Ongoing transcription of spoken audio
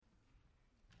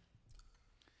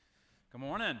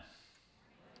Morning.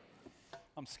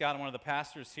 I'm Scott. I'm one of the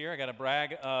pastors here. I got to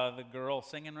brag. The girl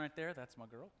singing right there, that's my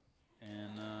girl.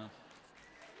 And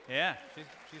yeah,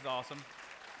 she's awesome.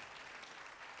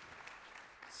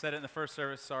 Said it in the first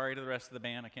service. Sorry to the rest of the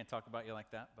band. I can't talk about you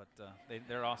like that, but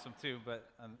they're awesome too. But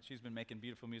she's been making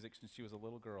beautiful music since she was a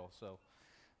little girl. So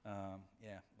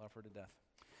yeah, love her to death.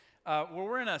 Well,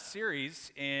 we're in a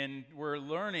series, and we're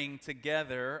learning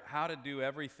together how to do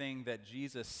everything that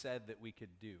Jesus said that we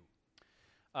could do.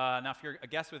 Now, if you're a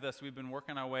guest with us, we've been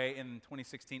working our way in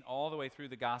 2016 all the way through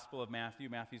the Gospel of Matthew.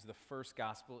 Matthew's the first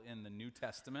gospel in the New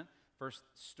Testament, first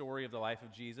story of the life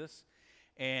of Jesus.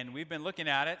 And we've been looking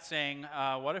at it saying,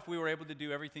 what if we were able to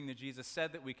do everything that Jesus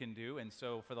said that we can do? And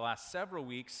so for the last several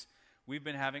weeks, we've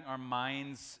been having our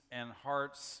minds and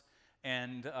hearts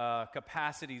and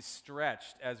capacities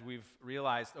stretched as we've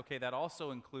realized, okay, that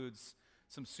also includes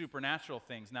some supernatural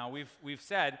things. Now, we've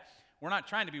said, we're not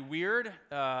trying to be weird.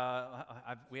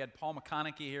 We had Paul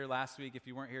McConaughey here last week. If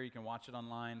you weren't here, you can watch it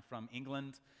online from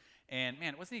England. And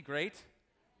man, wasn't he great?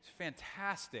 It's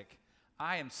fantastic.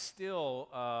 I am still,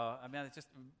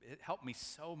 it helped me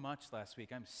so much last week.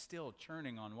 I'm still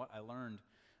churning on what I learned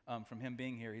from him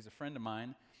being here. He's a friend of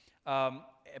mine.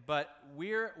 But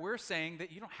we're saying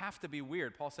that you don't have to be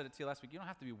weird. Paul said it to you last week. You don't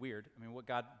have to be weird. I mean, what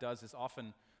God does is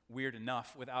often weird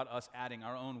enough without us adding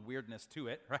our own weirdness to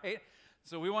it, right?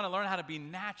 So we want to learn how to be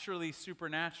naturally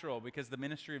supernatural, because the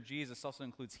ministry of Jesus also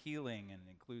includes healing and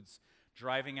includes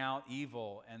driving out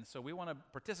evil. And so we want to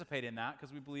participate in that,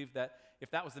 because we believe that if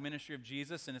that was the ministry of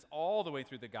Jesus and it's all the way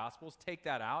through the Gospels, take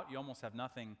that out, you almost have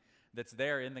nothing that's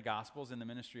there in the Gospels in the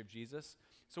ministry of Jesus.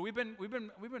 So we've been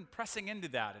pressing into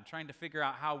that and trying to figure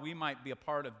out how we might be a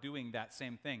part of doing that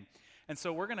same thing. And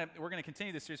so we're gonna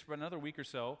continue this series for another week or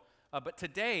so. But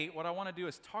today, what I want to do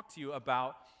is talk to you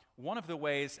about one of the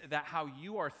ways that how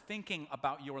you are thinking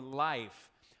about your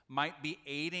life might be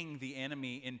aiding the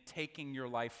enemy in taking your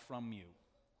life from you.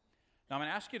 Now, I'm going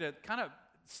to ask you to kind of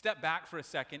step back for a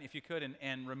second, if you could,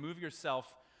 and remove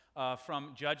yourself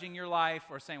from judging your life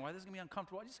or saying, well, this is going to be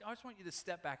uncomfortable. I just want you to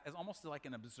step back as almost like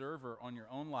an observer on your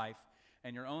own life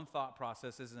and your own thought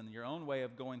processes and your own way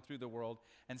of going through the world,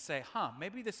 and say,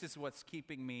 maybe this is what's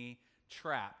keeping me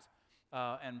trapped.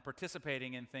 And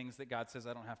participating in things that God says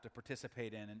I don't have to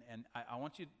participate in. And I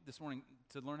want you this morning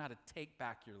to learn how to take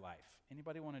back your life.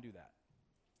 Anybody want to do that?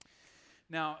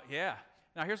 Now,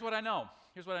 here's what I know.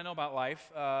 Here's what I know about life.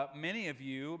 Many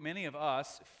of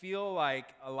us feel like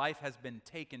a life has been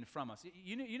taken from us.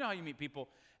 You know how you meet people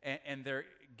and they're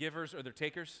givers or they're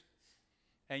takers?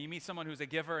 And you meet someone who's a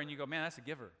giver and you go, man, that's a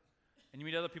giver. And you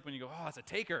meet other people and you go, oh, that's a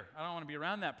taker. I don't want to be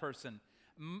around that person.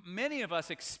 Many of us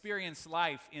experience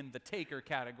life in the taker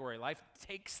category. Life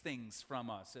takes things from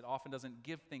us. It often doesn't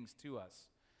give things to us.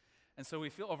 And so we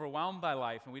feel overwhelmed by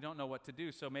life and we don't know what to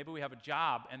do. So maybe we have a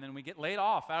job and then we get laid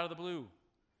off out of the blue.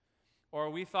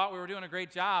 Or we thought we were doing a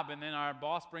great job and then our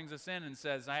boss brings us in and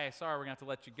says, hey, sorry, we're going to have to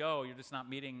let you go. You're not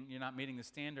meeting the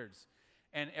standards.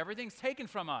 And everything's taken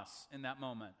from us in that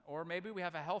moment. Or maybe we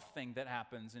have a health thing that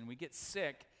happens and we get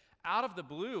sick out of the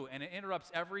blue and it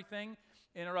interrupts everything.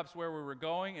 Interrupts where we were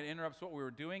going, it interrupts what we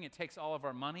were doing, it takes all of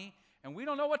our money, and we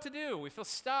don't know what to do. We feel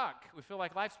stuck. We feel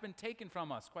like life's been taken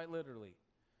from us, quite literally.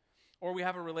 Or we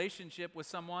have a relationship with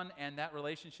someone, and that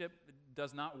relationship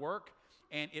does not work,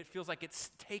 and it feels like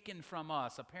it's taken from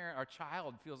us. A parent, our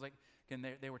child feels like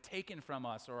they were taken from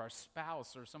us, or our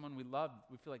spouse, or someone we love,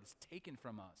 we feel like it's taken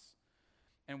from us.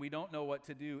 And we don't know what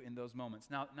to do in those moments.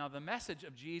 Now, the message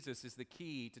of Jesus is the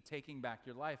key to taking back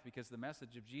your life, because the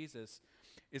message of Jesus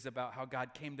is about how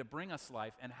God came to bring us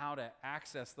life and how to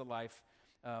access the life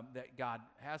that God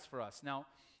has for us. Now,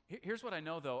 here's what I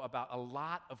know, though, about a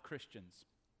lot of Christians.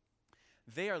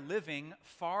 They are living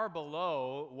far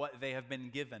below what they have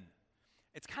been given.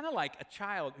 It's kind of like a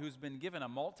child who's been given a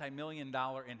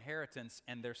multi-million-dollar inheritance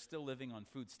and they're still living on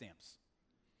food stamps.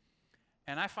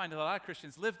 And I find that a lot of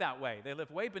Christians live that way. They live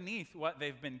way beneath what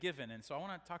they've been given. And so I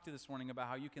want to talk to you this morning about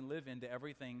how you can live into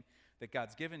everything that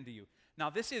God's given to you. Now,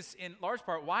 this is in large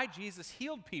part why Jesus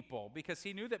healed people, because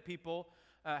he knew that people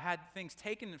had things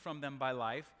taken from them by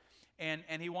life.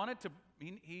 And he wanted to,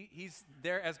 he's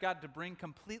there as God to bring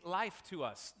complete life to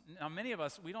us. Now, many of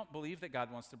us, we don't believe that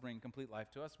God wants to bring complete life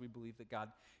to us. We believe that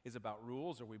God is about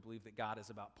rules, or we believe that God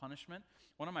is about punishment.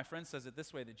 One of my friends says it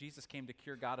this way, that Jesus came to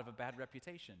cure God of a bad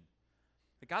reputation.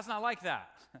 But God's not like that.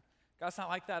 God's not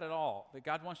like that at all. That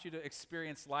God wants you to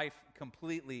experience life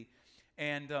completely.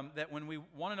 And that when we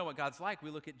want to know what God's like,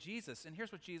 we look at Jesus. And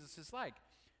here's what Jesus is like.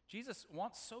 Jesus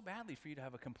wants so badly for you to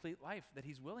have a complete life that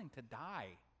he's willing to die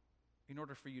in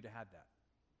order for you to have that.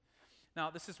 Now,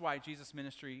 this is why Jesus'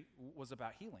 ministry was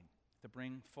about healing. to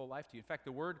bring full life to you. In fact,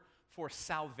 the word for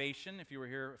salvation, if you were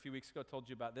here a few weeks ago, I told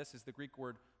you about this, is the Greek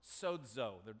word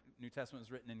sozo. The New Testament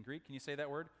is written in Greek. Can you say that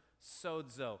word?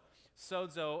 Sozo.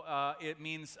 Sozo, it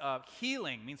means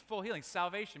healing, means full healing.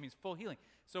 Salvation means full healing.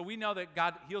 So we know that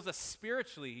God heals us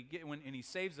spiritually and He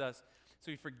saves us.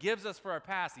 So He forgives us for our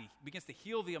past. He begins to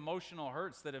heal the emotional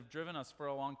hurts that have driven us for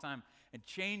a long time and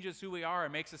changes who we are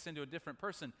and makes us into a different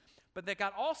person. But that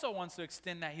God also wants to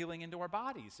extend that healing into our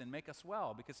bodies and make us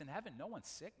well, because in heaven, no one's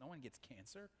sick, no one gets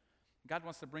cancer. God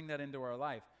wants to bring that into our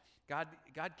life. God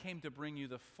came to bring you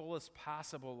the fullest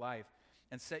possible life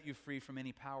and set you free from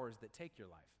any powers that take your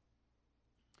life.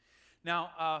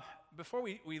 Now, before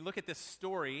we look at this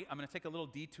story, I'm going to take a little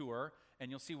detour, and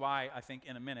you'll see why, I think,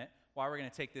 in a minute, why we're going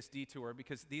to take this detour,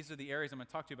 because these are the areas I'm going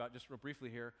to talk to you about just real briefly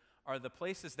here, are the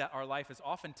places that our life is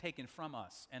often taken from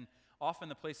us, and often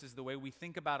the places the way we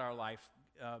think about our life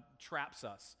traps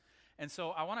us. And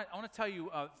so I want to tell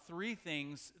you three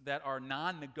things that are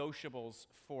non-negotiables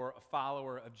for a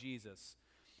follower of Jesus.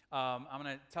 I'm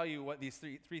going to tell you what these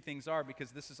three things are,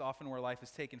 because this is often where life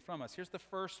is taken from us. Here's the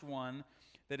first one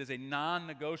that is a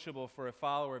non-negotiable for a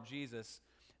follower of Jesus,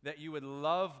 that you would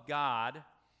love God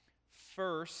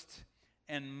first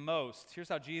and most. Here's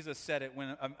how Jesus said it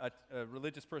when a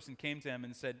religious person came to Him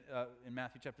and said in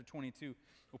Matthew chapter 22,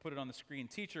 we'll put it on the screen,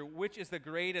 "Teacher, which is the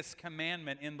greatest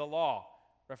commandment in the law?"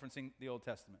 Referencing the Old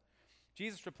Testament.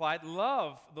 Jesus replied,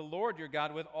 "Love the Lord your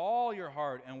God with all your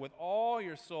heart and with all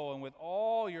your soul and with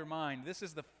all your mind. This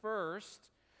is the first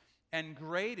and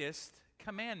greatest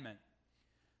commandment."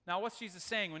 Now, what's Jesus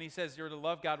saying when He says you're to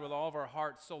love God with all of our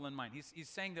heart, soul, and mind? He's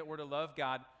saying that we're to love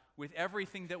God with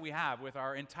everything that we have, with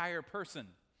our entire person.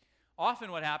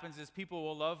 Often what happens is people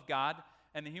will love God,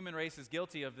 and the human race is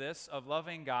guilty of this, of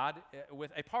loving God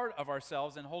with a part of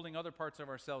ourselves and holding other parts of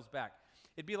ourselves back.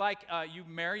 It'd be like you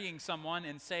marrying someone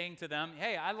and saying to them,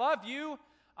 "Hey, I love you.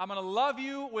 I'm going to love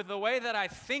you with the way that I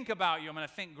think about you. I'm going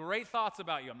to think great thoughts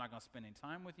about you. I'm not going to spend any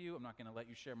time with you. I'm not going to let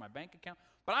you share my bank account.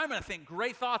 But I'm going to think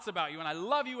great thoughts about you, and I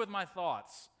love you with my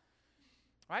thoughts."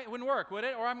 Right? It wouldn't work, would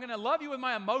it? Or I'm going to love you with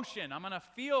my emotion. I'm going to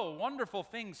feel wonderful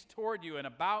things toward you and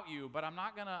about you, but I'm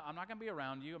not going to be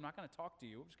around you. I'm not going to talk to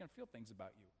you. I'm just going to feel things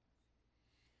about you.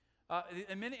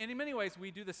 In many ways,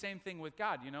 we do the same thing with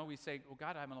God. You know, we say, "Well,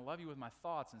 God, I'm going to love you with my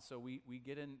thoughts," and so we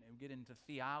get into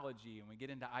theology, and we get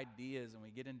into ideas, and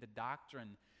we get into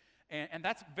doctrine, and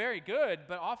that's very good.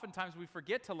 But oftentimes we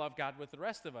forget to love God with the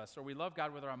rest of us, or we love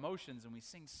God with our emotions, and we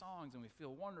sing songs, and we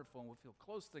feel wonderful, and we feel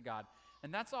close to God,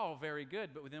 and that's all very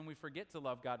good. But then we forget to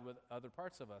love God with other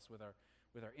parts of us, with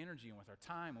our energy, and with our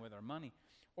time, and with our money.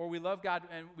 Or we love God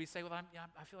and we say, "Well,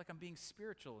 I feel like I'm being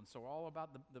spiritual," and so we're all about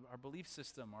our belief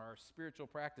system or our spiritual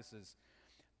practices.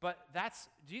 But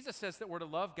Jesus says that we're to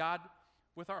love God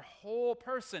with our whole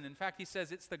person. In fact, He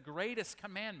says it's the greatest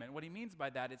commandment. What He means by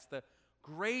that, it's the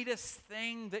greatest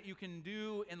thing that you can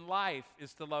do in life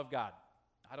is to love God.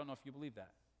 I don't know if you believe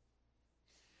that.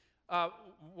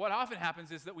 What often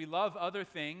happens is that we love other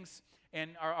things,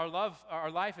 and our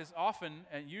life is often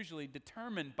and usually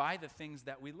determined by the things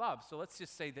that we love. So let's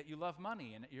just say that you love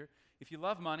money, and if you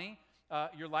love money,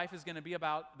 your life is going to be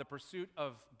about the pursuit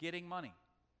of getting money.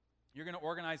 You're going to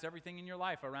organize everything in your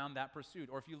life around that pursuit.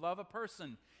 Or if you love a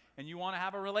person and you want to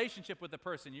have a relationship with the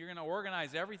person, you're going to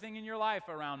organize everything in your life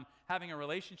around having a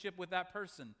relationship with that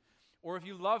person. Or if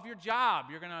you love your job,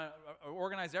 you're going to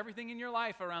organize everything in your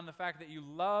life around the fact that you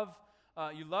love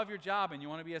your job and you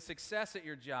want to be a success at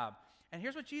your job. And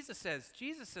here's what Jesus says.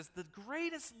 Jesus says the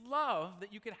greatest love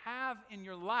that you could have in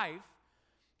your life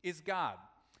is God.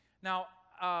 Now,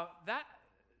 that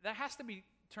has to be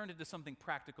turned into something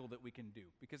practical that we can do,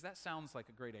 because that sounds like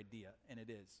a great idea, and it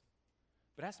is.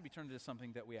 But it has to be turned into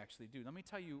something that we actually do. Let me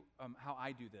tell you how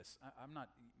I do this. I'm not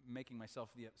making myself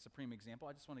the supreme example.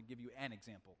 I just want to give you an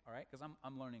example, all right? Because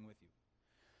I'm learning with you.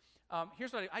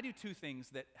 Here's what I do. Two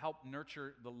things that help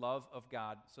nurture the love of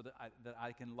God so that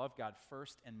I can love God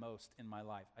first and most in my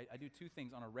life. I do two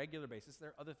things on a regular basis. There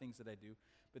are other things that I do,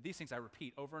 but these things I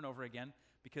repeat over and over again,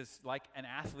 because like an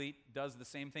athlete does the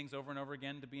same things over and over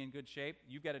again to be in good shape,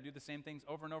 you've got to do the same things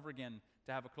over and over again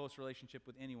to have a close relationship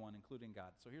with anyone, including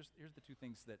God. So here's the two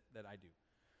things that I do.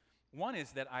 One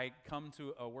is that I come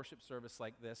to a worship service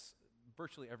like this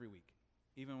virtually every week.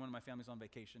 Even when my family's on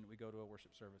vacation, we go to a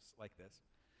worship service like this.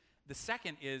 The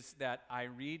second is that I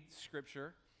read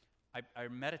Scripture, I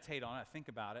meditate on it, I think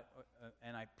about it,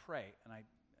 and I pray, and I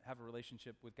have a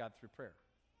relationship with God through prayer.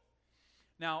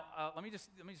 Now, let me just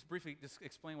briefly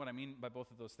explain what I mean by both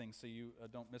of those things, so you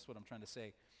don't miss what I'm trying to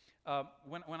say.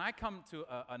 When I come to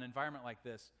an environment like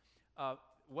this,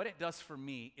 what it does for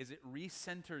me is it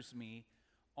recenters me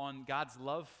on God's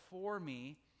love for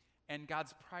me and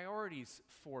God's priorities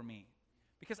for me.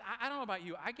 Because I don't know about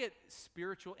you, I get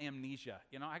spiritual amnesia.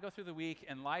 You know, I go through the week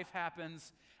and life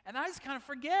happens, and I just kind of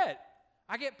forget.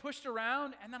 I get pushed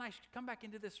around, and then I come back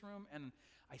into this room, and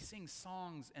I sing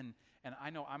songs, and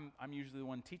I know I'm usually the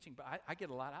one teaching, but I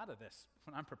get a lot out of this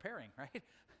when I'm preparing, right?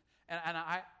 And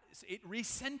it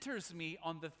recenters me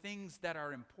on the things that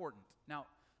are important. Now,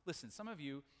 listen, some of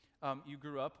you, you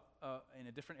grew up in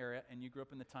a different area, and you grew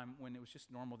up in the time when it was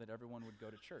just normal that everyone would go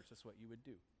to church. That's what you would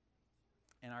do.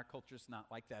 And our culture's not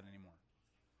like that anymore.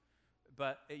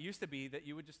 But it used to be that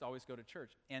you would just always go to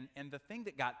church. And the thing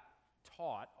that got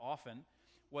taught often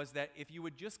was that if you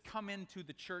would just come into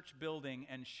the church building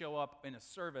and show up in a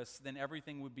service, then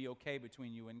everything would be okay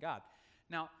between you and God.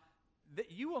 Now,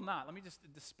 you will not, let me just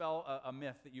dispel a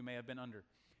myth that you may have been under.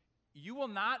 You will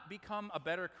not become a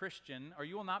better Christian, or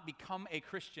you will not become a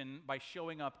Christian by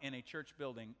showing up in a church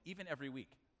building, even every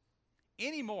week,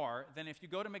 any more than if you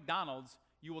go to McDonald's,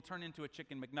 you will turn into a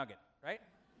chicken McNugget, right?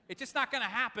 It's just not going to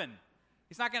happen.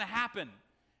 It's not going to happen.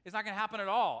 It's not going to happen at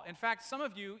all. In fact, some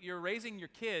of you, you're raising your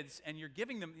kids, and you're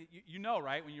giving them, you know,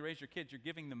 right? When you raise your kids, you're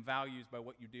giving them values by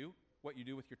what you do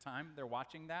with your time. They're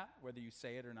watching that, whether you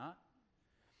say it or not.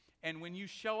 And when you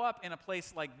show up in a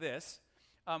place like this,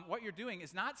 what you're doing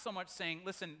is not so much saying,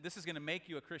 listen, this is going to make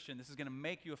you a Christian, this is going to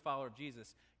make you a follower of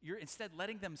Jesus. You're instead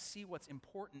letting them see what's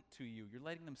important to you. You're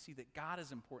letting them see that God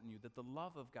is important to you, that the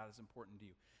love of God is important to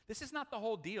you. This is not the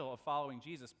whole deal of following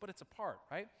Jesus, but it's a part,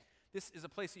 right? This is a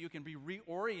place that you can be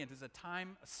reoriented. It's a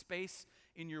time, a space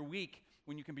in your week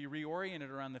when you can be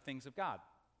reoriented around the things of God.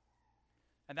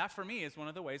 And that, for me, is one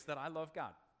of the ways that I love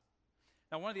God.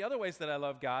 Now, one of the other ways that I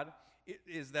love God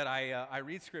is that I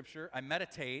read Scripture, I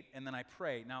meditate, and then I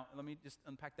pray. Now, let me just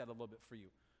unpack that a little bit for you.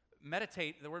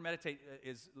 Meditate, the word meditate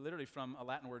is literally from a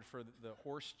Latin word for the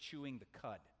horse chewing the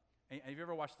cud. Have you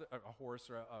ever watched a horse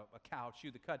or a cow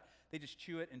chew the cud? They just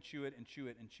chew it and chew it and chew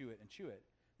it and chew it and chew it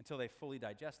until they fully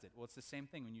digest it. Well, it's the same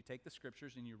thing. When you take the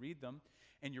Scriptures and you read them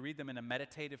in a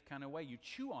meditative kind of way, you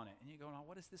chew on it, and you go, now,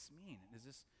 what does this mean?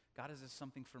 God, is this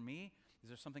something for me? Is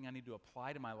there something I need to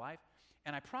apply to my life?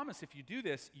 And I promise if you do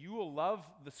this, you will love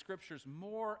the Scriptures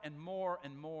more and more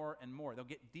and more and more. They'll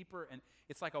get deeper, and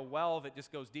it's like a well that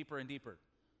just goes deeper and deeper.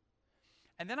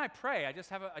 And then I pray. I just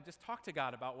talk to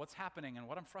God about what's happening and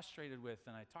what I'm frustrated with,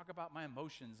 and I talk about my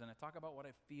emotions, and I talk about what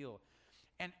I feel.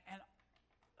 And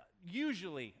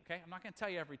usually, okay, I'm not going to tell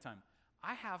you every time,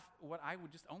 I have what I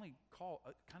would just only call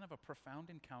kind of a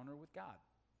profound encounter with God.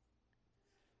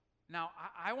 Now,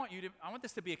 I want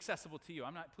this to be accessible to you.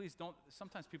 Please don't,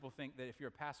 sometimes people think that if you're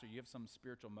a pastor, you have some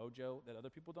spiritual mojo that other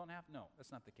people don't have. No, that's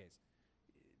not the case.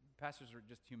 Pastors are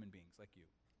just human beings like you.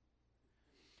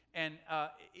 And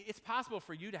it's possible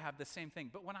for you to have the same thing.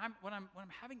 But when I'm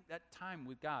having that time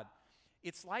with God,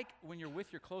 it's like when you're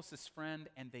with your closest friend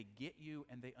and they get you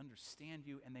and they understand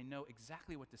you and they know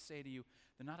exactly what to say to you.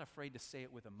 They're not afraid to say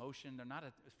it with emotion. They're not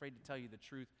afraid to tell you the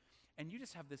truth. And you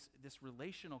just have this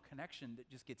relational connection that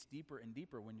just gets deeper and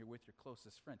deeper when you're with your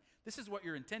closest friend. This is what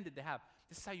you're intended to have.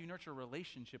 This is how you nurture a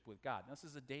relationship with God. Now, this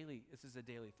is a daily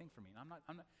thing for me.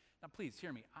 And now please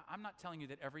hear me. I'm not telling you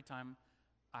that every time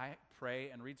I pray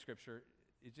and read Scripture,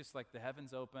 it's just like the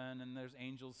heavens open and there's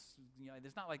angels. You know,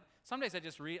 there's not like, some days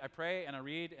I pray and I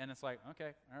read and it's like,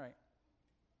 okay, all right.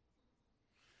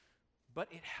 But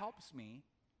it helps me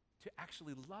to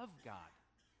actually love God.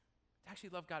 To actually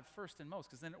love God first and most,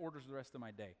 because then it orders the rest of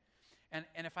my day. And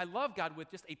if I love God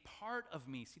with just a part of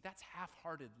me, see, that's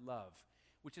half-hearted love,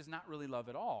 which is not really love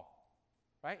at all,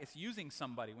 right? It's using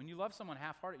somebody. When you love someone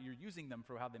half-hearted, you're using them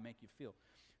for how they make you feel.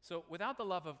 So without the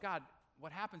love of God,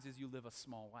 what happens is you live a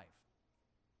small life.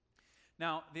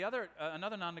 Now,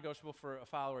 another non-negotiable for a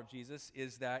follower of Jesus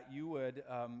is that you would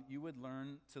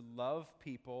learn to love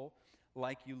people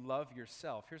like you love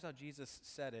yourself. Here's how Jesus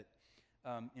said it.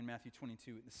 In Matthew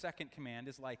 22. The second command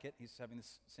is like it. He's having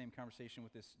this same conversation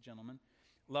with this gentleman.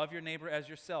 Love your neighbor as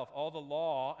yourself. All the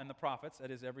law and the prophets, that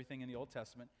is everything in the Old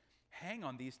Testament, hang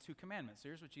on these two commandments. So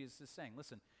here's what Jesus is saying.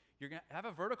 Listen, you're going to have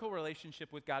a vertical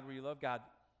relationship with God where you love God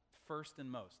first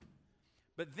and most.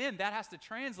 But then that has to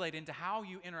translate into how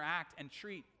you interact and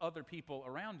treat other people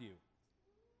around you.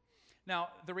 Now,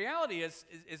 the reality is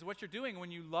what you're doing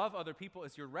when you love other people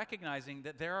is you're recognizing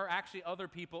that there are actually other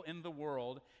people in the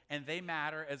world and they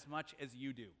matter as much as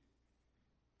you do.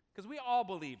 Because we all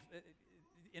believe,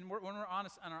 when we're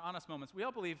honest in our honest moments, we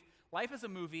all believe life is a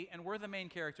movie and we're the main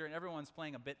character and everyone's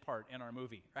playing a bit part in our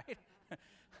movie, right?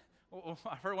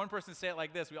 I've heard one person say it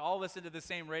like this: we all listen to the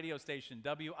same radio station,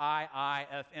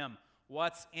 WIIFM.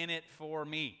 What's in it for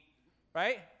me,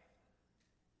 right?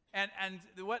 And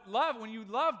what love, when you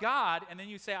love God and then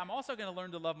you say, I'm also going to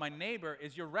learn to love my neighbor,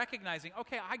 is you're recognizing,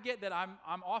 okay, I get that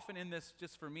I'm often in this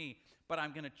just for me, but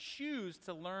I'm going to choose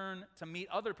to learn to meet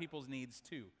other people's needs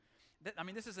too.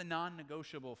 This is a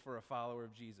non-negotiable for a follower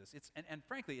of Jesus. And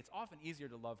frankly, it's often easier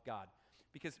to love God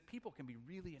because people can be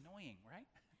really annoying, right?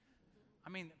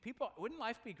 Wouldn't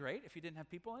life be great if you didn't have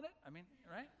people in it?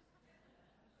 Right?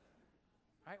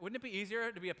 Right? Wouldn't it be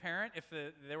easier to be a parent if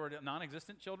there were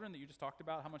non-existent children that you just talked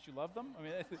about how much you love them?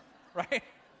 Right?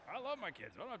 I love my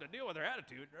kids. I don't have to deal with their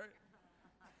attitude, right?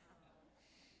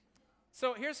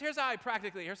 So here's how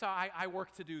I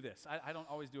work to do this. I don't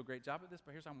always do a great job at this,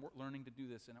 but here's how I'm learning to do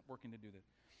this and working to do this.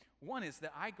 One is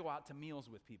that I go out to meals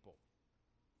with people.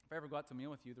 If I ever go out to meal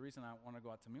with you, the reason I want to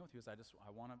go out to meal with you is I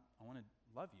want to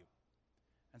love you.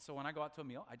 And so when I go out to a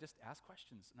meal, I just ask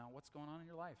questions. Now, what's going on in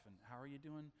your life? And how are you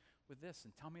doing with this?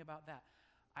 And tell me about that.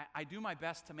 I do my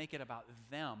best to make it about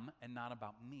them and not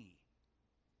about me.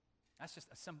 That's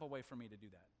just a simple way for me to do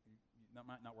that. That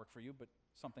might not work for you, but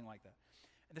something like that.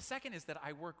 And the second is that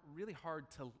I work really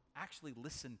hard to actually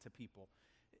listen to people.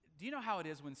 Do you know how it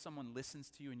is when someone listens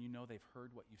to you and you know they've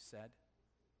heard what you said?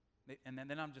 And then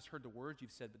not just heard the words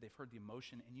you've said, but they've heard the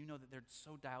emotion, and you know that they're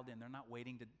so dialed in. They're not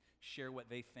waiting to share what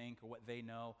they think or what they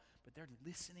know, but they're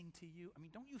listening to you.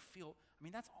 Don't you feel,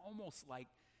 that's almost like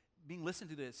being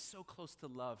listened to that is so close to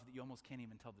love that you almost can't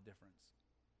even tell the difference.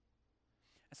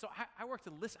 And so I work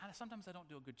to listen. Sometimes I don't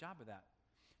do a good job of that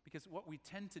because what we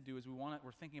tend to do is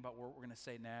we're thinking about what we're going to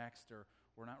say next, or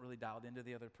we're not really dialed into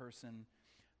the other person.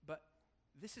 But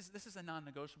this is a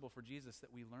non-negotiable for Jesus,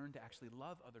 that we learn to actually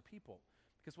love other people.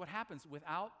 Because what happens,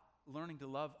 without learning to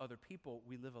love other people,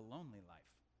 we live a lonely life.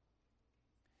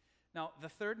 Now, the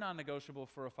third non-negotiable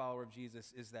for a follower of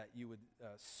Jesus is that you would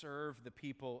serve the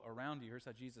people around you. Here's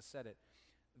how Jesus said it.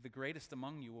 The greatest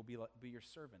among you will be your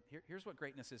servant. Here's what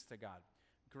greatness is to God.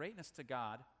 Greatness to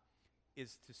God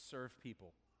is to serve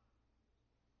people.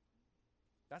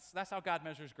 That's how God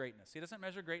measures greatness. He doesn't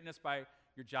measure greatness by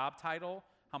your job title,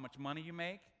 how much money you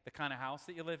make, the kind of house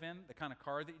that you live in, the kind of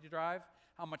car that you drive,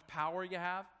 how much power you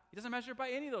have. He doesn't measure it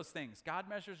by any of those things. God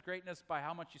measures greatness by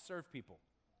how much you serve people.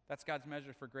 That's God's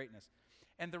measure for greatness.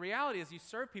 And the reality is you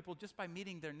serve people just by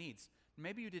meeting their needs.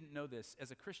 Maybe you didn't know this.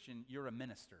 As a Christian, you're a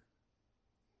minister.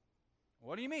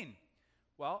 What do you mean?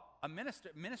 Well, a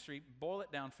ministry, boil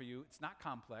it down for you, it's not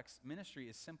complex. Ministry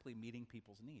is simply meeting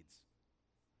people's needs.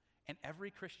 And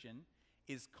every Christian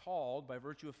is called, by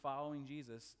virtue of following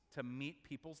Jesus, to meet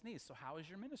people's needs. So how is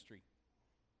your ministry?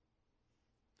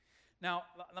 Now,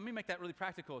 let me make that really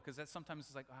practical, because that sometimes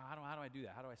it's like, how do I do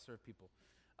that? How do I serve people?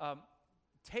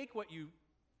 Take what you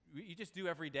just do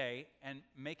every day and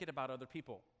make it about other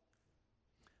people.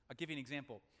 I'll give you an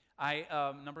example.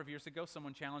 A number of years ago,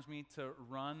 someone challenged me to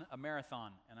run a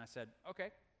marathon, and I said, okay,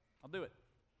 I'll do it.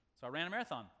 So I ran a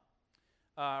marathon.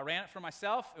 I ran it for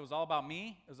myself. It was all about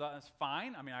me. It was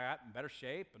fine. I got in better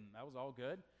shape, and that was all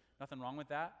good. Nothing wrong with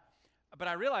that. But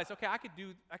I realized, okay, I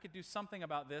could do something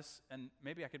about this, and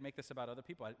maybe I could make this about other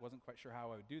people. I wasn't quite sure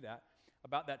how I would do that.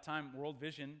 About that time, World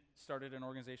Vision started an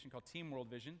organization called Team World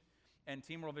Vision, and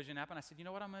Team World Vision happened. I said, you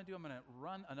know what I'm going to do? I'm going to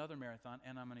run another marathon,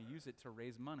 and I'm going to use it to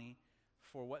raise money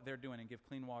for what they're doing and give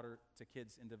clean water to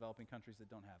kids in developing countries that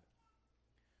don't have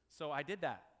it. So I did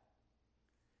that.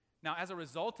 Now, as a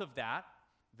result of that,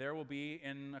 there will be,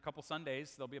 in a couple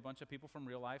Sundays, there'll be a bunch of people from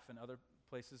Real Life and other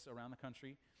places around the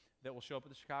country that will show up at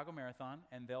the Chicago Marathon,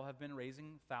 and they'll have been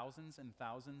raising thousands and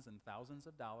thousands and thousands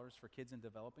of dollars for kids in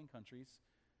developing countries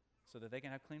so that they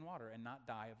can have clean water and not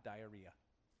die of diarrhea.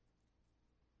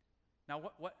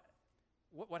 Now,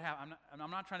 what happened?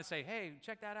 I'm not trying to say, hey,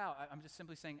 check that out. I'm just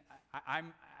simply saying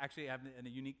I'm actually having a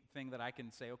unique thing that I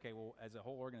can say, okay, well, as a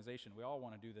whole organization, we all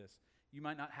want to do this. You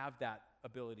might not have that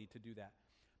ability to do that.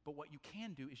 But what you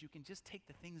can do is you can just take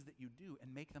the things that you do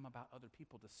and make them about other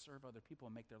people, to serve other people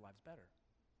and make their lives better.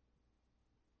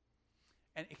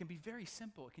 And it can be very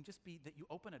simple. It can just be that you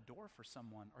open a door for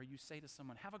someone, or you say to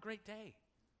someone, have a great day.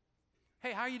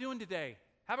 Hey, how are you doing today?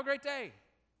 Have a great day.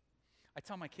 I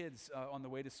tell my kids on the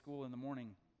way to school in the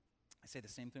morning, I say the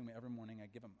same thing every morning. I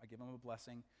give them a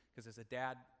blessing, because as a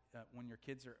dad, when your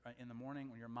kids are in the morning,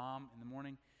 when you're a mom in the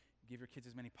morning, give your kids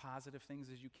as many positive things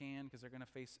as you can, because they're going to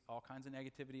face all kinds of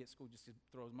negativity at school. Just to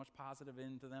throw as much positive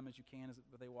into them as you can as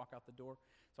they walk out the door.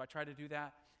 So I try to do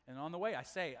that. And on the way, I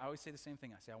always say the same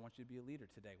thing. I say, I want you to be a leader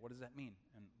today. What does that mean?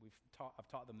 And I've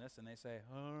taught them this, and they say,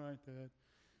 all right, Dad.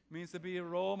 It means to be a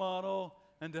role model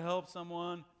and to help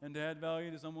someone and to add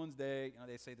value to someone's day.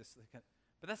 They say this.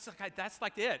 But that's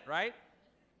like it, right?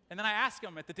 And then I ask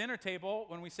them at the dinner table,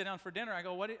 when we sit down for dinner, I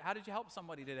go, how did you help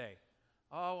somebody today?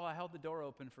 Oh, well, I held the door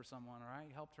open for someone, or I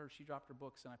helped her, she dropped her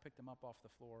books, and I picked them up off the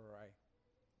floor,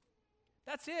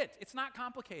 That's it. It's not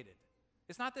complicated.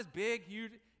 It's not this big,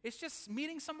 huge, it's just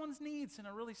meeting someone's needs in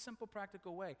a really simple,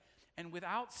 practical way. And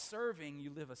without serving,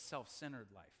 you live a self-centered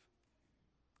life.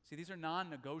 See, these are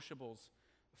non-negotiables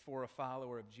for a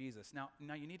follower of Jesus. Now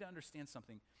you need to understand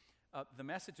something. The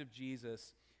message of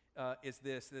Jesus is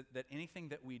this, that anything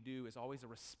that we do is always a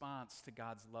response to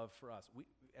God's love for us. We,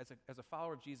 as a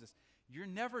follower of Jesus, you're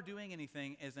never doing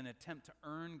anything as an attempt to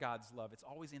earn God's love. It's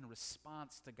always in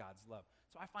response to God's love.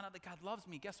 So I find out that God loves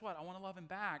me. Guess what? I want to love him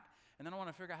back. And then I want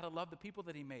to figure out how to love the people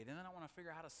that he made. And then I want to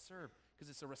figure out how to serve because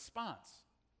it's a response.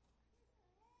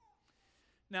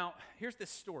 Now, here's this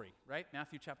story, right?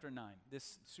 Matthew chapter 9,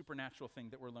 this supernatural thing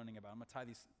that we're learning about. I'm going to tie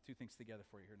these two things together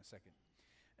for you here in a second.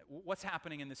 What's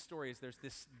happening in this story is there's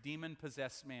this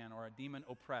demon-possessed man or a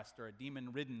demon-oppressed or a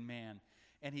demon-ridden man.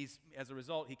 And as a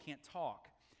result, he can't talk.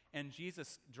 And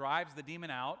Jesus drives the demon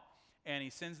out, and he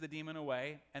sends the demon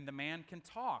away, and the man can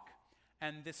talk.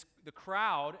 And the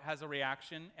crowd has a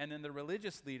reaction, and then the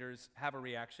religious leaders have a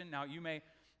reaction. Now,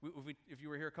 if you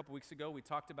were here a couple weeks ago, we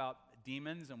talked about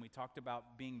demons, and we talked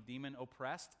about being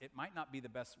demon-oppressed. It might not be the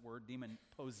best word,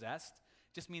 demon-possessed.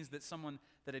 It just means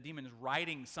that a demon is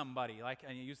riding somebody.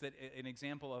 And you use an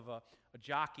example of a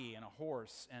jockey and a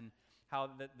horse, and how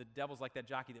the devil's like that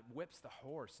jockey that whips the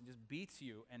horse and just beats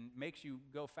you and makes you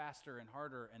go faster and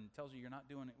harder and tells you you're not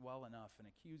doing it well enough and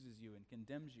accuses you and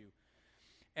condemns you.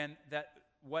 And that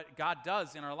what God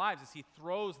does in our lives is he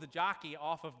throws the jockey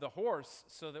off of the horse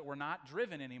so that we're not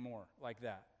driven anymore like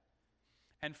that.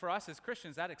 And for us as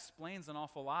Christians, that explains an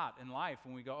awful lot in life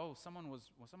when we go, oh, someone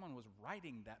was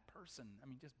riding that person. I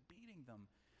mean, just beating them.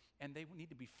 And they need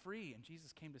to be free. And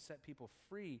Jesus came to set people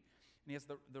free. And he has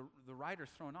the rider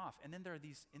thrown off. And then there are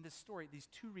in this story, these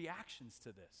two reactions to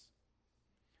this.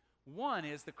 One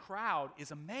is the crowd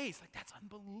is amazed. Like, that's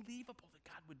unbelievable that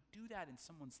God would do that in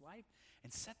someone's life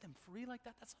and set them free like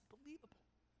that. That's unbelievable.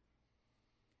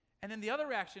 And then the other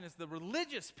reaction is the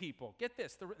religious people. Get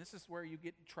this. This is where you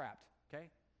get trapped, okay?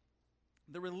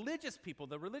 The religious people,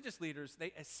 the religious leaders,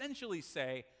 they essentially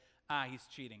say, he's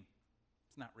cheating.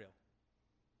 It's not real.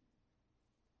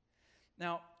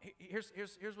 Now, here's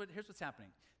what's happening.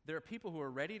 There are people who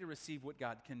are ready to receive what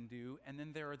God can do, and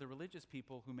then there are the religious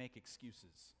people who make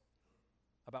excuses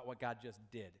about what God just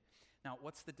did. Now,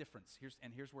 what's the difference?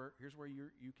 Here's where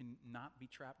you can not be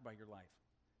trapped by your life.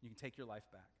 You can take your life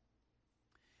back.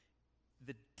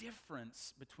 The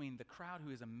difference between the crowd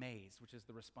who is amazed, which is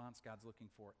the response God's looking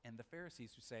for, and the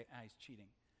Pharisees who say, he's cheating,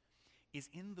 is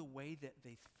in the way that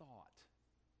they thought.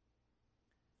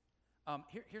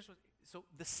 So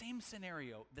the same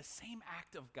scenario, the same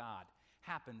act of God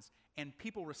happens, and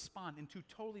people respond in two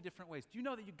totally different ways. Do you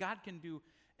know that God can do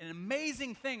an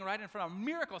amazing thing right in front of you, a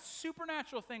miracle,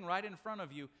 supernatural thing right in front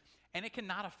of you, and it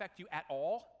cannot affect you at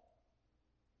all?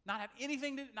 Not have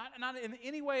anything to, not in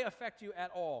any way affect you at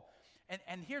all.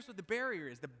 And here's what the barrier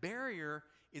is. The barrier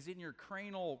is in your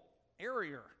cranial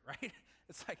area, right?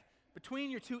 It's like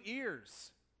between your two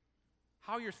ears.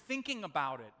 How you're thinking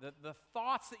about it, the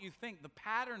thoughts that you think, the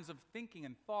patterns of thinking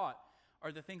and thought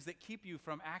are the things that keep you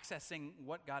from accessing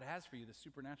what God has for you, the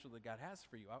supernatural that God has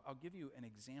for you. I'll give you an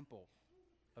example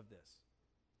of this.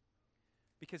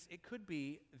 Because it could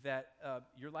be that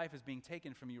your life is being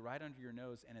taken from you right under your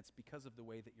nose, and it's because of the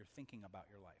way that you're thinking about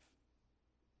your life.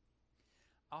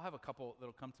 I'll have a couple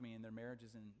that'll come to me and their marriage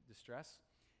is in distress,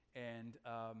 and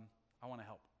I want to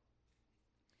help.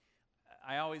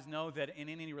 I always know that in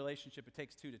any relationship, it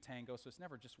takes two to tango, so it's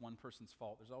never just one person's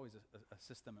fault. There's always a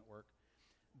system at work.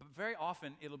 But very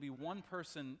often, it'll be one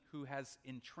person who has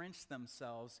entrenched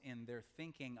themselves in their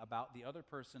thinking about the other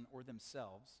person or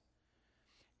themselves.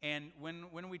 And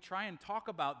when we try and talk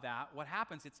about that, what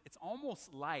happens, it's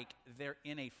almost like they're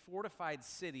in a fortified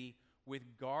city with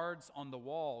guards on the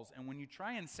walls. And when you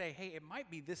try and say, hey, it might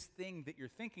be this thing that you're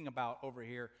thinking about over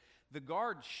here, the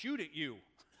guards shoot at you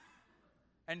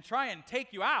and try and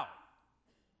take you out.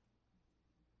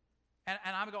 And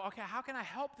I would go, okay, how can I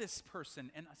help this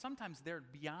person? And sometimes they're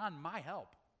beyond my help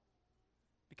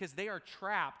because they are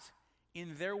trapped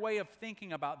in their way of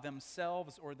thinking about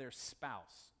themselves or their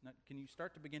spouse. Now, can you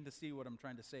start to begin to see what I'm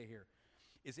trying to say here?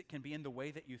 Is it can be in the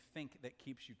way that you think that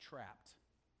keeps you trapped.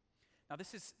 Now,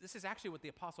 this is actually what the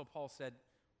Apostle Paul said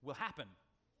will happen.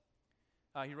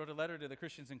 He wrote a letter to the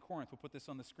Christians in Corinth. We'll put this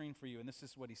on the screen for you, and this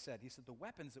is what he said. He said, the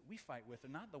weapons that we fight with are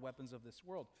not the weapons of this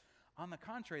world. On the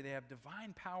contrary, they have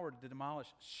divine power to demolish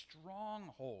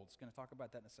strongholds. Going to talk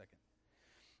about that in a second.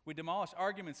 We demolish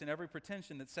arguments and every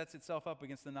pretension that sets itself up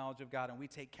against the knowledge of God, and we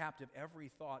take captive every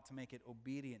thought to make it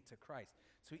obedient to Christ.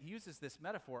 So he uses this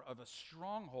metaphor of a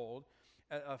stronghold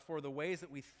for the ways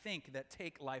that we think that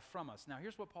take life from us. Now,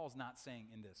 here's what Paul's not saying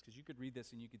in this, because you could read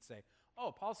this and you could say,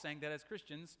 oh, Paul's saying that as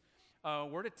Christians,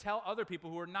 we're to tell other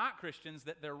people who are not Christians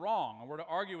that they're wrong, and we're to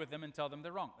argue with them and tell them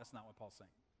they're wrong. That's not what Paul's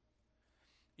saying.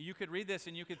 You could read this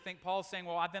and you could think Paul's saying,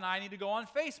 well, then I need to go on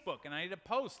Facebook and I need to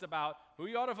post about who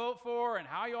you ought to vote for and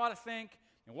how you ought to think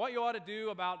and what you ought to do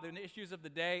about the issues of the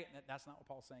day. That's not what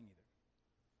Paul's saying either.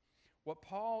 What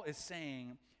Paul is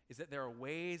saying is that there are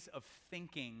ways of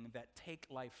thinking that take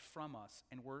life from us,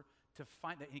 and we're to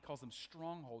find that, he calls them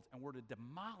strongholds, and we're to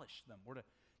demolish them. We're to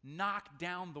knock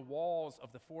down the walls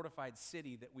of the fortified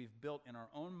city that we've built in our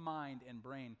own mind and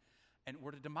brain, and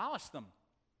we're to demolish them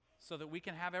so that we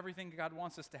can have everything God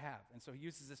wants us to have. And so he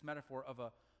uses this metaphor of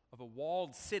a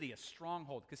walled city, a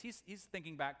stronghold, because he's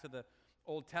thinking back to the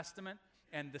Old Testament,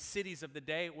 and the cities of the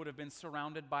day would have been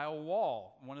surrounded by a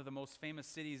wall. One of the most famous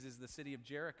cities is the city of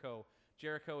Jericho.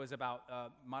 Jericho is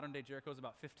modern-day Jericho is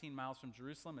about 15 miles from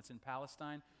Jerusalem. It's in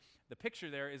Palestine. The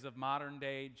picture there is of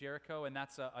modern-day Jericho, and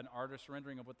that's an artist's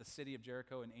rendering of what the city of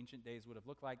Jericho in ancient days would have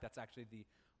looked like. That's actually the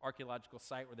archaeological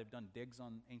site where they've done digs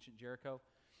on ancient Jericho.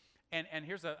 And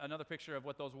here's another picture of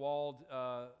what those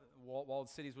walled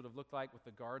cities would have looked like with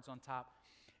the guards on top.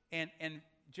 And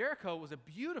Jericho was a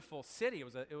beautiful city. It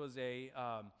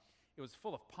was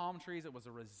full of palm trees. It was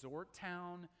a resort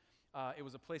town. It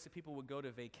was a place that people would go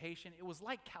to vacation. It was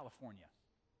like California.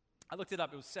 I looked it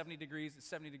up. It was 70 degrees. It's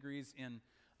 70 degrees in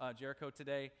Jericho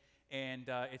today, and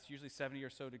it's usually 70 or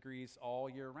so degrees all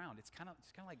year round. It's kind of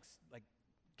like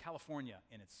California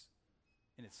in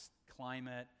its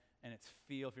climate and its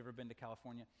feel. If you've ever been to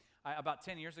California, about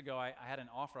 10 years ago, I had an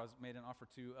offer. I was made an offer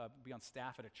to be on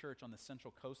staff at a church on the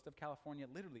central coast of California,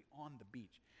 literally on the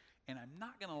beach. And I'm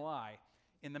not going to lie,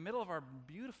 in the middle of our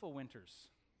beautiful winters,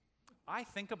 I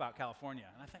think about California,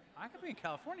 and I think, I could be in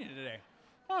California today.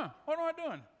 What am I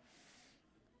doing?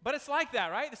 But it's like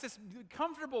that, right? It's this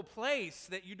comfortable place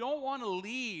that you don't want to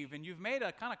leave, and you've made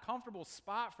a kind of comfortable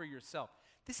spot for yourself.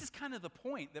 This is kind of the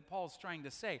point that Paul's trying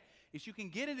to say, is you can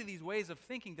get into these ways of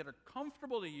thinking that are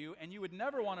comfortable to you, and you would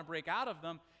never want to break out of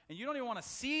them, and you don't even want to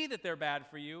see that they're bad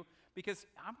for you, because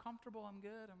I'm comfortable, I'm good,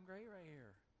 I'm great right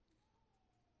here.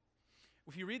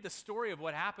 If you read the story of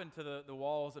what happened to the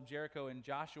walls of Jericho in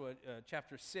Joshua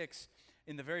chapter 6,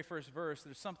 in the very first verse,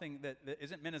 there's something that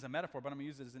isn't meant as a metaphor, but I'm going to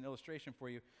use it as an illustration for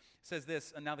you. It says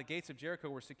this, and now the gates of Jericho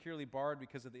were securely barred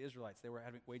because of the Israelites. They were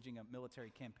waging a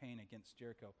military campaign against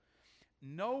Jericho.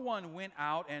 No one went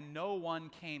out and no one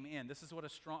came in. This is what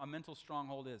a mental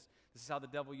stronghold is. This is how the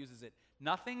devil uses it.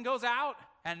 Nothing goes out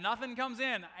and nothing comes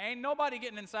in. Ain't nobody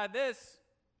getting inside this.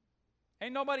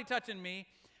 Ain't nobody touching me.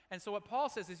 And so what Paul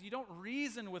says is you don't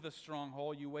reason with a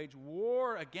stronghold, you wage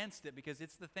war against it, because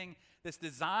it's the thing that's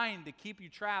designed to keep you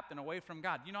trapped and away from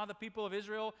God. You know how the people of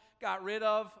Israel got rid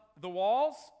of the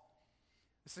walls?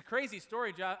 It's a crazy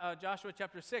story, Joshua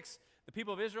chapter 6. The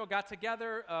people of Israel got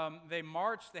together, they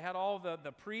marched, they had all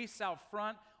the priests out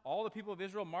front. All the people of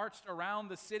Israel marched around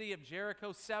the city of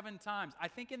Jericho 7 times. I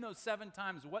think in those 7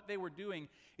 times what they were doing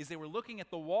is they were looking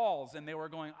at the walls and they were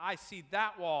going, I see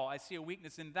that wall, I see a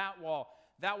weakness in that wall.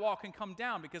 That wall can come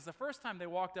down, because the first time they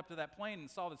walked up to that plain and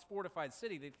saw this fortified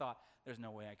city, they thought, there's no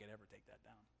way I could ever take that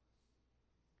down.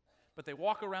 But they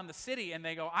walk around the city and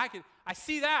they go, I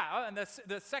see that. And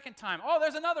the second time, oh,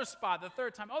 there's another spot. The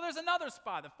third time, oh, there's another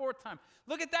spot. The fourth time,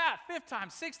 look at that. 5th time,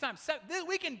 6th time, 7th.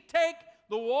 We can take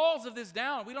the walls of this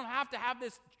down. We don't have to have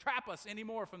this trap us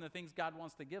anymore from the things God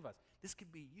wants to give us. This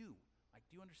could be you. Like,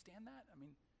 do you understand that? I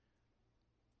mean,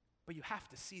 but you have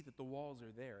to see that the walls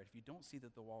are there. If you don't see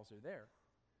that the walls are there,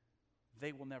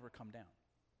 they will never come down.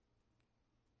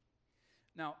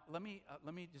 Now, let me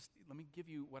give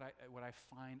you what I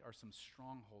find are some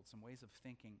strongholds, some ways of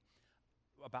thinking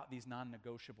about these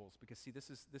non-negotiables. Because see, this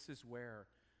is where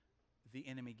the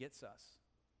enemy gets us,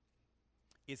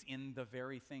 is in the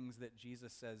very things that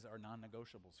Jesus says are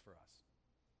non-negotiables for us.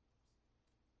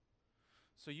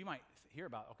 So you might hear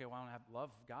about, okay, well, I want to love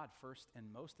God first and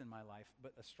most in my life,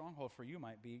 but a stronghold for you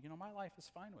might be, my life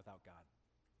is fine without God.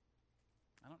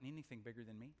 I don't need anything bigger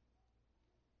than me.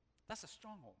 That's a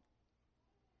stronghold.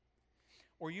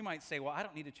 Or you might say, well, I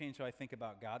don't need to change how I think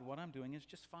about God. What I'm doing is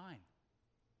just fine.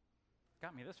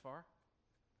 Got me this far.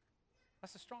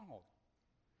 That's a stronghold.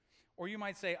 Or you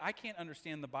might say, I can't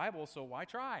understand the Bible, so why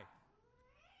try?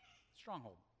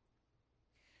 Stronghold.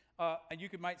 And you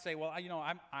might say, well,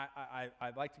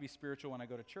 I'd like to be spiritual when I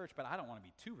go to church, but I don't want to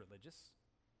be too religious.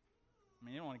 I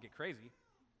mean, you don't want to get crazy.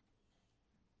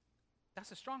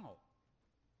 That's a stronghold.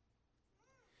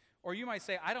 Or you might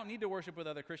say, I don't need to worship with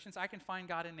other Christians. I can find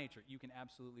God in nature. You can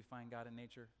absolutely find God in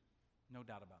nature. No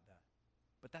doubt about that.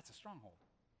 But that's a stronghold.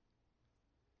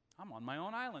 I'm on my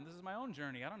own island. This is my own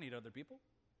journey. I don't need other people.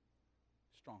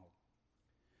 Stronghold.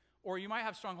 Or you might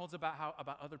have strongholds about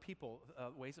other people,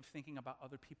 ways of thinking about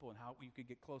other people and how you could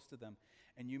get close to them.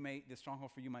 And the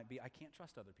stronghold for you might be, I can't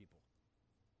trust other people.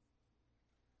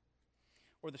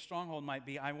 Or the stronghold might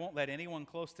be, I won't let anyone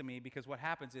close to me because what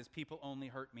happens is people only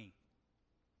hurt me.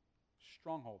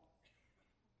 Stronghold.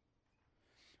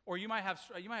 Or you might have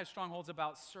strongholds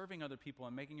about serving other people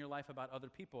and making your life about other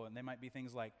people. And they might be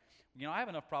things like, I have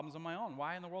enough problems on my own.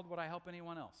 Why in the world would I help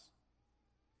anyone else?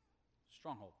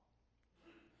 Stronghold.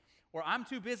 Or I'm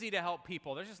too busy to help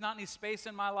people. There's just not any space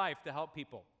in my life to help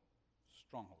people.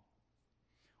 Stronghold.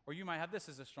 Or you might have this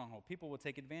as a stronghold. People will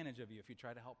take advantage of you if you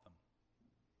try to help them.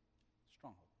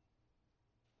 Stronghold.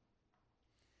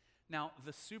 Now,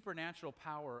 the supernatural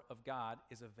power of God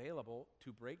is available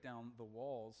to break down the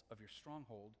walls of your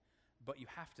stronghold, but you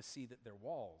have to see that they're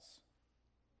walls.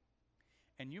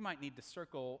 And you might need to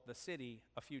circle the city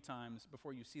a few times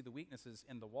before you see the weaknesses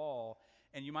in the wall,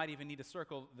 and you might even need to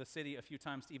circle the city a few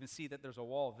times to even see that there's a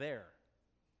wall there.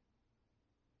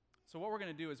 So what we're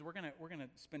going to do is we're going to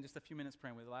spend just a few minutes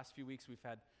praying. The last few weeks we've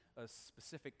had a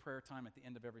specific prayer time at the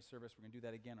end of every service. We're going to do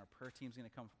that again. Our prayer team's going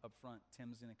to come up front.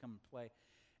 Tim's going to come and play.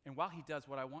 And while he does,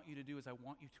 what I want you to do is I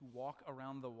want you to walk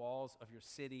around the walls of your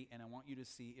city, and I want you to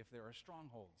see if there are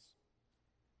strongholds,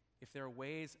 if there are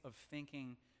ways of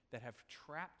thinking that have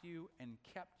trapped you and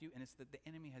kept you, and it's that the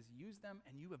enemy has used them,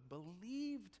 and you have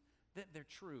believed that they're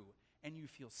true, and you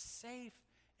feel safe,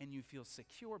 and you feel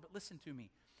secure. But listen to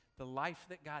me. The life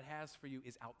that God has for you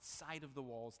is outside of the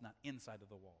walls, not inside of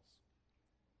the walls.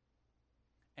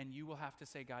 And you will have to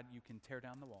say, God, you can tear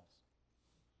down the walls.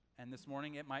 And this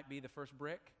morning it might be the first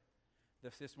brick.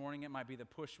 This morning it might be the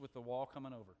push with the wall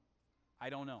coming over. I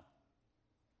don't know.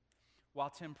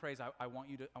 While Tim prays, I want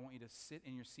you to sit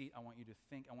in your seat. I want you to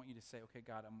think. I want you to say, okay,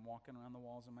 God, I'm walking around the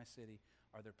walls of my city.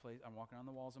 I'm walking around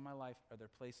the walls of my life. Are there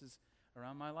places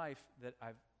around my life that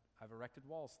I've erected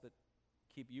walls that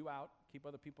keep you out, keep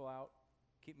other people out,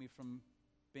 keep me from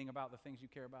being about the things you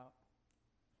care about?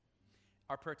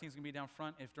 Our prayer team's going to be down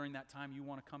front. If during that time you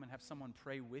want to come and have someone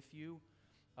pray with you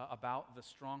about the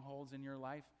strongholds in your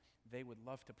life, they would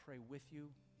love to pray with you.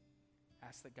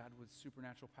 Ask that God with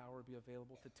supernatural power be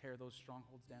available to tear those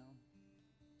strongholds down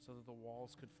so that the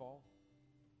walls could fall.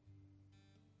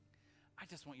 I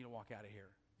just want you to walk out of here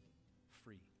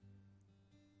free.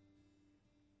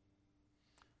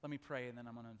 Let me pray, and then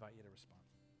I'm going to invite you to respond.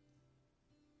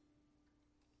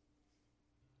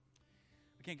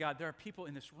 Again, God, there are people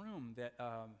in this room that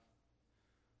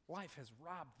life has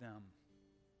robbed them.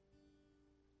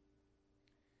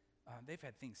 They've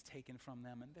had things taken from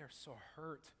them, and they're so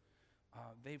hurt.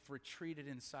 They've retreated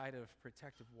inside of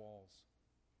protective walls.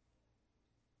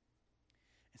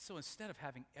 And so instead of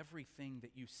having everything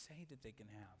that you say that they can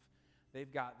have,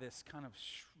 they've got this kind of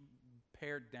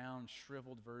pared down,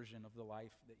 shriveled version of the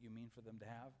life that you mean for them to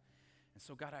have. And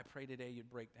so, God, I pray today you'd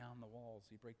break down the walls.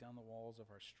 You'd break down the walls of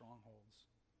our strongholds.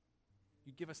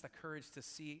 You'd give us the courage to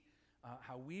see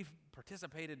how we've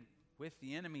participated with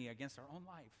the enemy against our own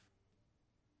life.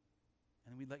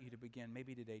 And we'd let you to begin.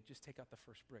 Maybe today, just take out the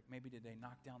first brick. Maybe today,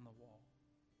 knock down the wall.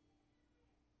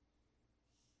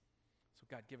 So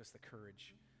God, give us the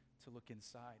courage to look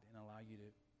inside and allow you to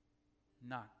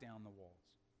knock down the walls.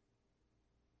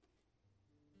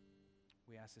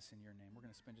 We ask this in your name. We're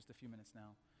going to spend just a few minutes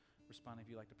now responding. If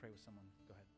you'd like to pray with someone, go ahead.